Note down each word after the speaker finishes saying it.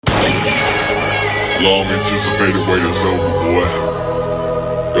Long anticipated wait is over, boy.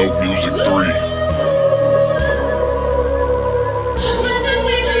 Dope Music 3.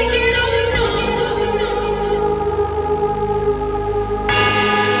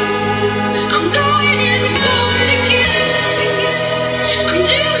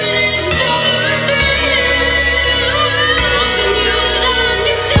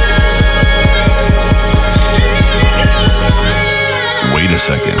 Wait a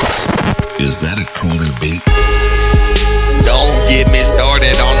second. Is that a THROWBAK? Don't get me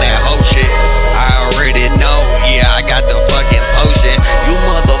started on that whole shit. I already know, yeah, I got the fucking potion. You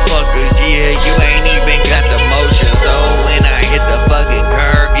motherfuckers, yeah, you ain't even got the motion. So when I hit the fucking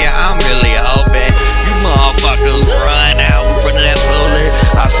curb, yeah, I'm really hoping you motherfuckers run out in front of that bullet.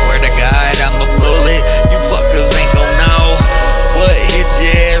 I swear to God, I'm a bullet. You fuckers ain't gon' know what hit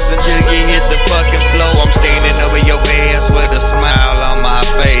your ass until you hit the fucking floor. I'm standing over your ass with a smile on my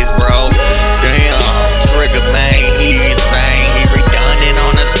face, bro. Damn, Trigger man, he insane. He redundant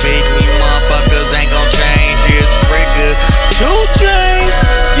on the spit, and you motherfuckers ain't gon' change his trigger. 2 chains,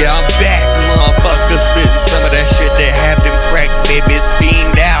 yeah, I'm back, motherfuckers, spitting some of that shit that have them crack babies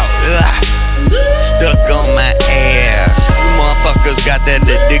beamed out. Ugh. Stuck on my ass. You motherfuckers got that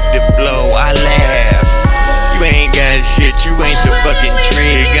addictive flow. I laugh. You ain't got shit, you ain't the fucking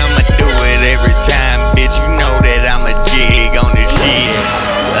trig. I'ma do it every time, bitch. You know that I'm a jig on this shit.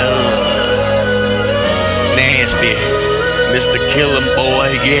 Nasty, Mr. Kill'em boy,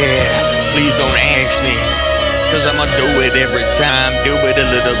 yeah. Please don't ask me, cause I'ma do it every time. Do it a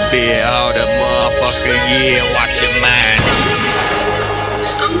little bit, all the motherfucker, yeah. Watch your mind.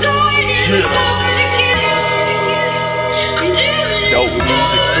 Chill. Dope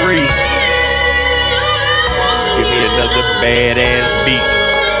Music 3. Give me another badass beat.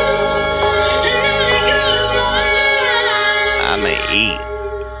 I'ma eat,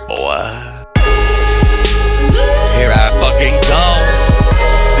 boy. Here I fucking go.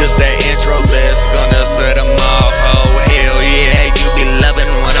 This that intro that's gonna set them off. Oh hell yeah, you be loving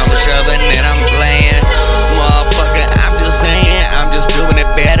when I'm shoving and I'm playing. Motherfucker, I'm just saying, I'm just doing it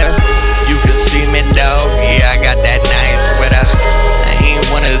better. You can see me, dog. Yeah, I got that nice sweater. I ain't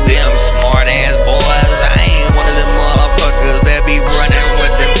one of them smart ass boys. I ain't one of them motherfuckers that be running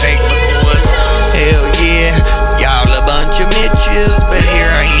with them fake McCoys. Hell yeah, y'all a bunch of bitches, but here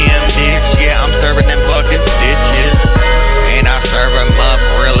I am, bitch. Yeah, I'm serving them fucking stitches, and I serve them up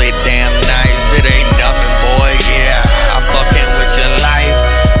really damn nice. It ain't nothing, boy. Yeah, I'm fucking with your life.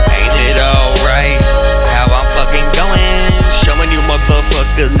 Ain't it alright? How I'm fucking going? Showing you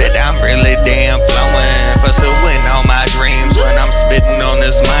motherfuckers that I'm really damn flowing. Pursuing all my dreams when I'm spitting on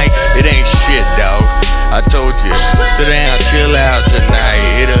this mic. It ain't shit, dog. I told you, sit down, chill out tonight.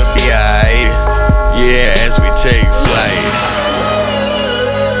 It'll be alright. Yeah, as we take flight.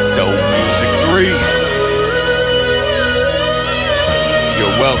 Dope Music 3.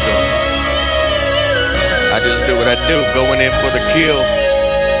 You're welcome. I just do what I do, going in for the kill,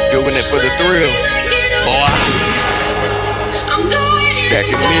 doing it for the thrill. Boy,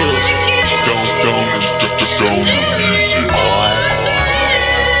 stacking meals. Stone music. Boy.